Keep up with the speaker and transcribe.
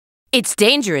It's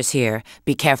dangerous here.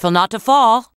 Be careful not to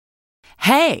fall.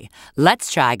 Hey,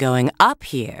 let's try going up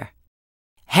here.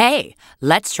 Hey,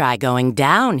 let's try going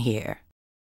down here.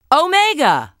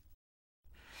 Omega!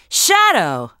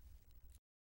 Shadow!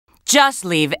 Just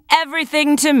leave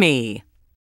everything to me.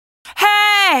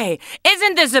 Hey!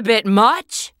 Isn't this a bit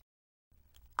much?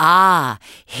 Ah,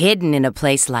 hidden in a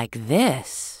place like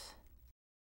this.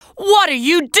 What are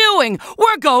you doing?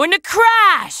 We're going to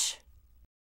crash!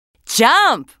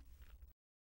 Jump!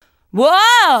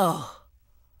 Whoa!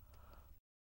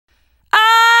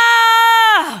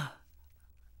 Ah!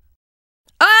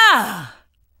 Ah!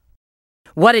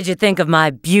 What did you think of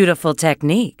my beautiful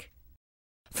technique?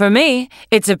 For me,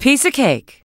 it's a piece of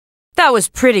cake. That was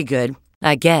pretty good,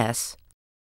 I guess.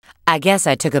 I guess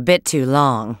I took a bit too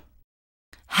long.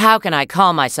 How can I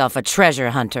call myself a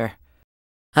treasure hunter?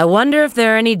 I wonder if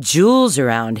there are any jewels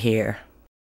around here.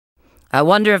 I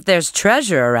wonder if there's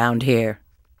treasure around here.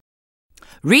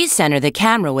 Recenter the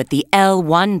camera with the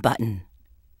L1 button.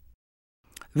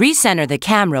 Recenter the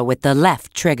camera with the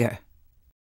left trigger.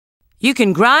 You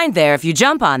can grind there if you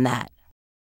jump on that.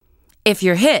 If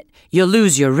you're hit, you'll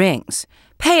lose your rings.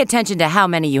 Pay attention to how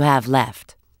many you have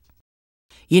left.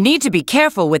 You need to be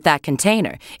careful with that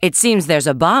container. It seems there's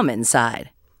a bomb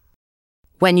inside.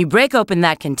 When you break open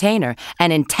that container,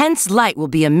 an intense light will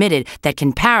be emitted that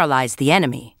can paralyze the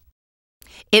enemy.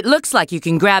 It looks like you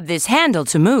can grab this handle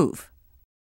to move.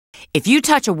 If you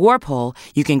touch a warp hole,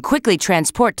 you can quickly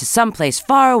transport to someplace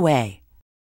far away.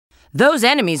 Those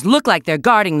enemies look like they're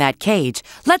guarding that cage.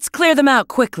 Let's clear them out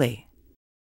quickly.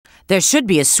 There should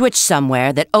be a switch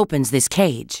somewhere that opens this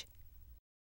cage.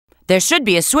 There should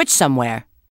be a switch somewhere.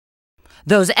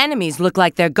 Those enemies look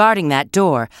like they're guarding that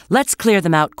door. Let's clear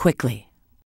them out quickly.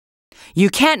 You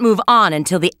can't move on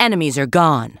until the enemies are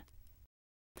gone.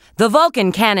 The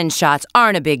Vulcan cannon shots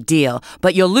aren't a big deal,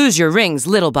 but you'll lose your rings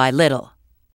little by little.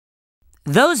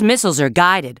 Those missiles are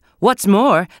guided. What's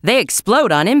more, they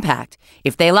explode on impact.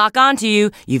 If they lock onto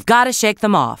you, you've got to shake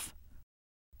them off.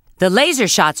 The laser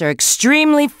shots are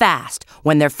extremely fast.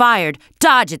 When they're fired,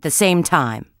 dodge at the same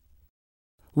time.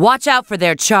 Watch out for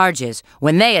their charges.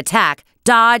 When they attack,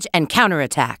 dodge and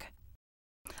counterattack.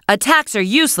 Attacks are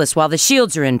useless while the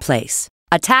shields are in place.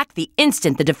 Attack the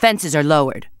instant the defenses are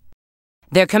lowered.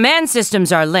 Their command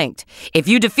systems are linked. If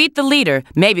you defeat the leader,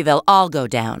 maybe they'll all go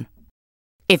down.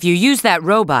 If you use that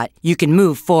robot, you can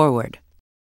move forward.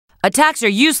 Attacks are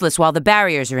useless while the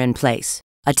barriers are in place.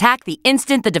 Attack the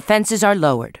instant the defenses are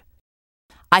lowered.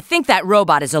 I think that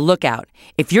robot is a lookout.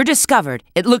 If you're discovered,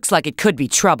 it looks like it could be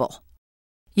trouble.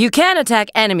 You can attack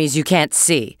enemies you can't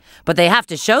see, but they have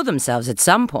to show themselves at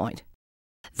some point.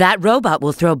 That robot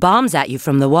will throw bombs at you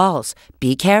from the walls.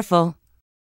 Be careful.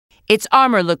 Its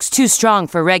armor looks too strong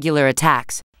for regular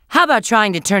attacks. How about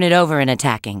trying to turn it over and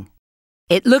attacking?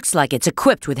 It looks like it's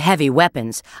equipped with heavy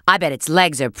weapons. I bet its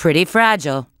legs are pretty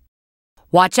fragile.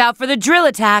 Watch out for the drill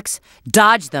attacks.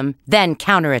 Dodge them, then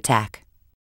counterattack.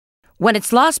 When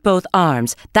it's lost both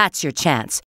arms, that's your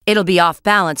chance. It'll be off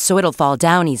balance, so it'll fall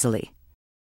down easily.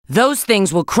 Those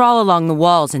things will crawl along the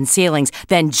walls and ceilings,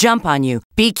 then jump on you.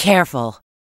 Be careful.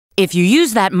 If you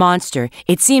use that monster,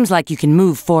 it seems like you can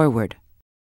move forward.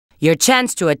 Your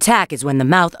chance to attack is when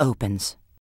the mouth opens.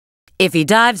 If he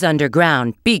dives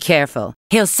underground, be careful.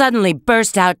 He'll suddenly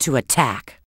burst out to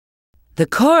attack. The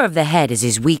core of the head is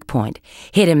his weak point.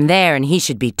 Hit him there and he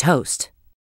should be toast.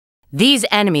 These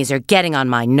enemies are getting on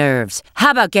my nerves.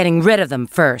 How about getting rid of them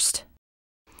first?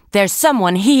 There's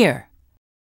someone here.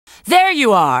 There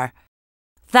you are.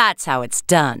 That's how it's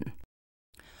done.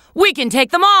 We can take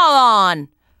them all on.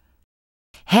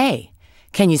 Hey,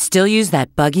 can you still use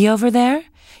that buggy over there?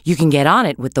 You can get on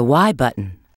it with the Y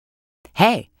button.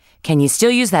 Hey, can you still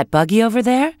use that buggy over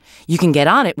there? You can get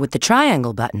on it with the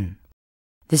triangle button.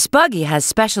 This buggy has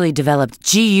specially developed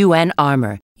GUN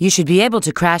armor. You should be able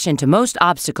to crash into most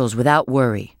obstacles without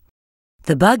worry.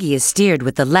 The buggy is steered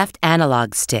with the left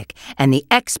analog stick, and the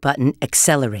X button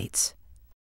accelerates.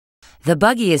 The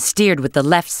buggy is steered with the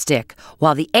left stick,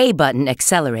 while the A button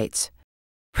accelerates.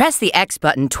 Press the X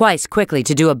button twice quickly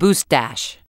to do a boost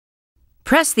dash.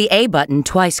 Press the A button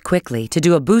twice quickly to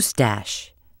do a boost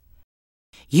dash.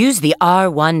 Use the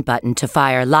R1 button to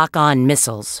fire lock-on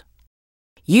missiles.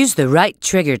 Use the right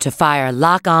trigger to fire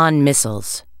lock-on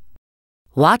missiles.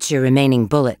 Watch your remaining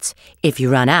bullets. If you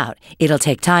run out, it'll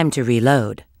take time to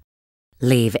reload.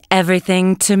 Leave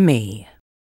everything to me.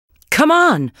 Come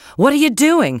on! What are you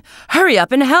doing? Hurry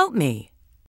up and help me!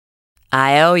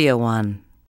 I owe you one.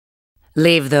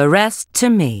 Leave the rest to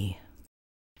me.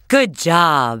 Good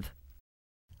job!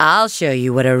 I'll show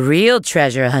you what a real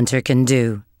treasure hunter can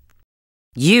do.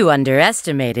 You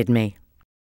underestimated me.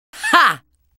 Ha!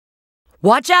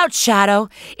 Watch out, Shadow.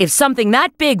 If something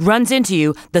that big runs into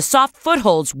you, the soft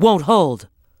footholds won't hold.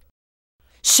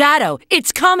 Shadow,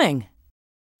 it's coming!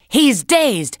 He's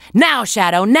dazed. Now,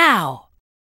 Shadow, now!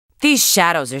 These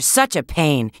shadows are such a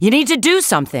pain. You need to do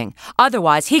something.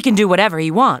 Otherwise, he can do whatever he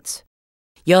wants.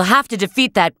 You'll have to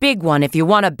defeat that big one if you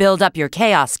want to build up your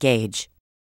chaos gauge.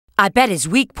 I bet his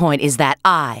weak point is that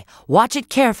eye. Watch it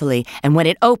carefully, and when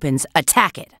it opens,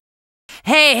 attack it.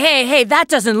 Hey, that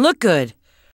doesn't look good.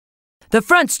 The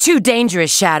front's too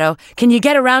dangerous, Shadow. Can you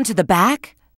get around to the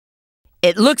back?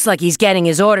 It looks like he's getting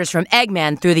his orders from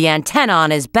Eggman through the antenna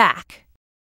on his back.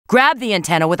 Grab the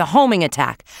antenna with a homing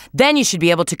attack. Then you should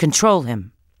be able to control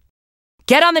him.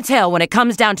 Get on the tail when it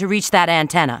comes down to reach that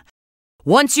antenna.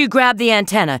 Once you grab the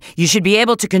antenna, you should be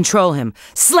able to control him.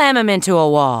 Slam him into a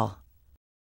wall.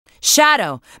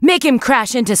 Shadow, make him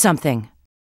crash into something.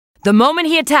 The moment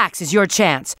he attacks is your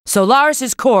chance.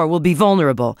 Solaris's core will be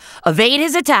vulnerable. Evade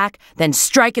his attack, then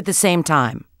strike at the same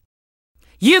time.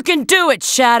 You can do it,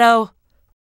 Shadow!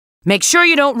 Make sure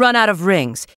you don't run out of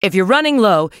rings. If you're running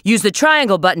low, use the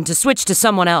triangle button to switch to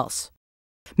someone else.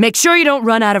 Make sure you don't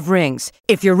run out of rings.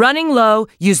 If you're running low,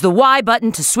 use the Y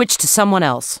button to switch to someone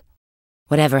else.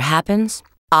 Whatever happens,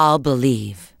 I'll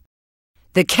believe.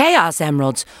 The Chaos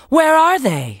Emeralds, where are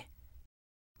they?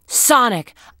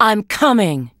 Sonic, I'm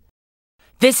coming.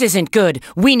 This isn't good.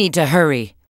 We need to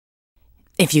hurry.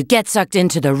 If you get sucked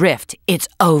into the rift, it's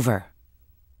over.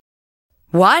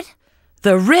 What?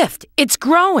 The rift, it's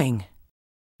growing.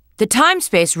 The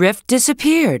time-space rift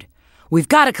disappeared. We've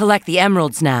got to collect the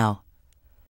emeralds now.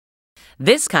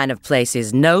 This kind of place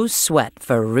is no sweat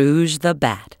for Rouge the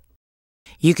Bat.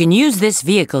 You can use this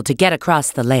vehicle to get across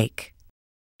the lake.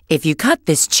 If you cut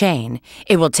this chain,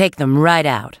 it will take them right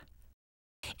out.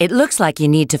 It looks like you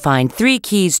need to find 3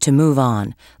 keys to move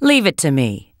on. Leave it to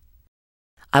me.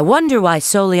 I wonder why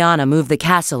Soliana moved the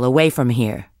castle away from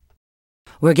here.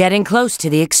 We're getting close to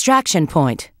the extraction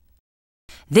point.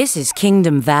 This is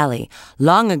Kingdom Valley.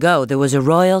 Long ago, there was a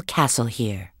royal castle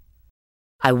here.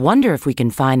 I wonder if we can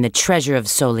find the treasure of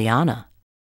Soliana.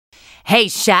 Hey,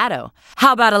 Shadow,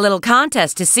 how about a little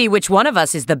contest to see which one of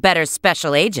us is the better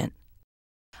special agent?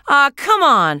 Come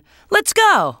on, let's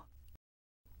go.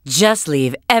 Just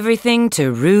leave everything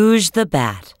to Rouge the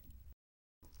Bat.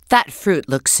 That fruit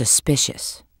looks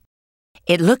suspicious.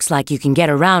 It looks like you can get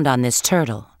around on this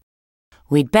turtle.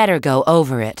 We'd better go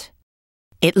over it.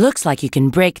 It looks like you can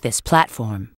break this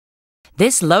platform.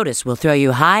 This lotus will throw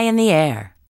you high in the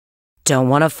air. Don't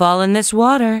want to fall in this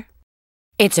water.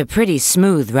 It's a pretty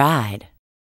smooth ride.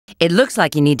 It looks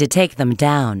like you need to take them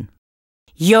down.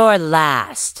 You're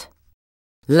last.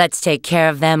 Let's take care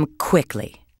of them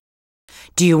quickly.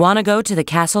 Do you want to go to the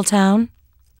castle town?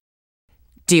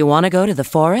 Do you want to go to the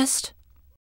forest?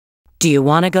 Do you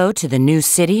want to go to the new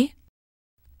city?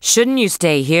 Shouldn't you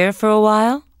stay here for a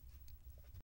while?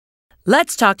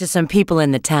 Let's talk to some people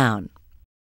in the town.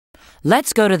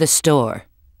 Let's go to the store.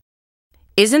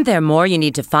 Isn't there more you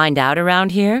need to find out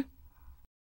around here?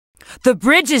 The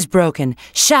bridge is broken.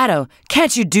 Shadow,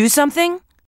 can't you do something?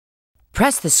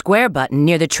 Press the square button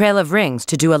near the Trail of Rings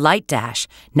to do a light dash.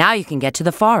 Now you can get to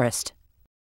the forest.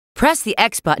 Press the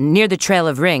X button near the Trail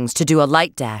of Rings to do a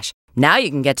light dash. Now you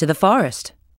can get to the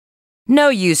forest. No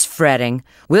use fretting.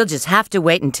 We'll just have to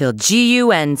wait until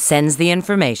GUN sends the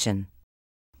information.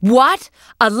 What?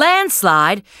 A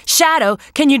landslide? Shadow,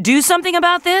 can you do something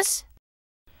about this?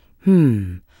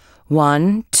 1,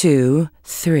 2,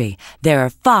 3. There are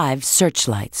 5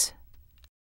 searchlights.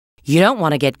 You don't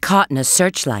want to get caught in a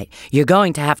searchlight. You're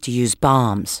going to have to use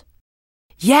bombs.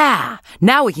 Yeah,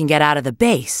 now we can get out of the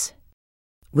base.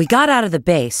 We got out of the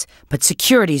base, but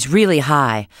security's really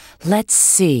high. Let's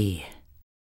see.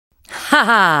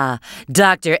 Ha!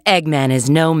 Dr. Eggman is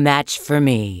no match for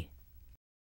me.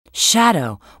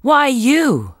 Shadow, why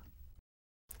you?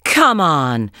 Come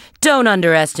on, don't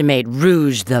underestimate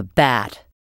Rouge the Bat.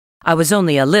 I was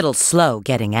only a little slow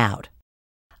getting out.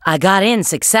 I got in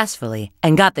successfully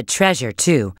and got the treasure,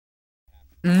 too.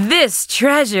 This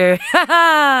treasure! Ha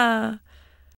ha!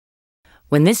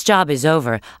 When this job is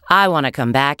over, I want to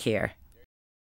come back here.